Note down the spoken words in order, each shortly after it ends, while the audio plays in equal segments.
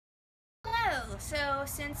So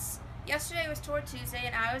since yesterday was Tour Tuesday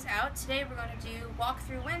and I was out, today we're going to do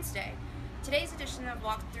Walkthrough Wednesday. Today's edition of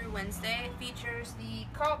Walkthrough Wednesday features the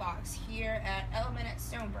Callbox here at Element at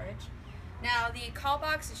Stonebridge. Now, the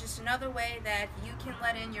Callbox is just another way that you can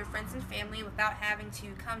let in your friends and family without having to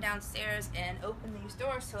come downstairs and open these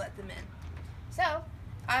doors to let them in. So,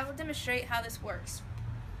 I will demonstrate how this works.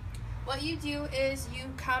 What you do is you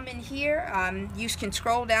come in here, you can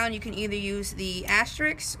scroll down, you can either use the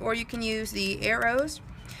asterisks or you can use the arrows.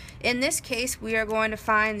 In this case, we are going to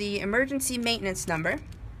find the emergency maintenance number.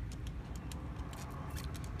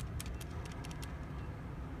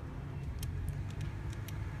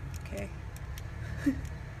 Okay.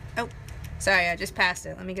 Oh, sorry, I just passed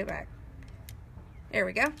it. Let me go back. There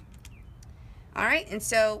we go. Alright, and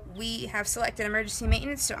so we have selected emergency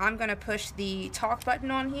maintenance, so I'm going to push the talk button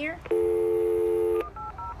on here.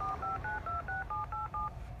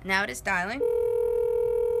 Now it is dialing.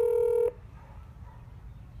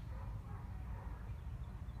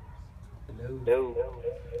 Hello.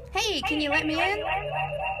 Hey, can you let me in?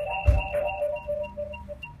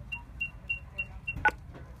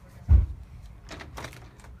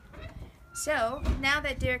 So, now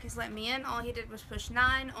that Derek has let me in, all he did was push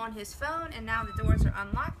 9 on his phone, and now the doors are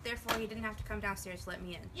unlocked, therefore he didn't have to come downstairs to let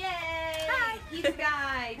me in. Yay! Hi! He's the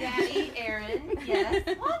guy, Daddy, Aaron. Yes.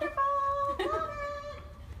 Wonderful! Love it!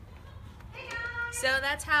 Hey guys! So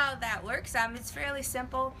that's how that works. It's fairly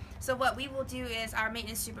simple. So what we will do is our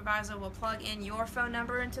maintenance supervisor will plug in your phone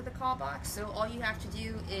number into the call box. So all you have to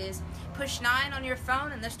do is push 9 on your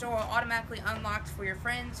phone, and this door will automatically unlock for your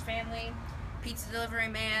friends, family, pizza delivery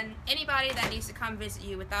man, anybody that needs to come visit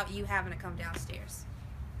you without you having to come downstairs.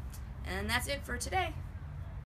 And that's it for today.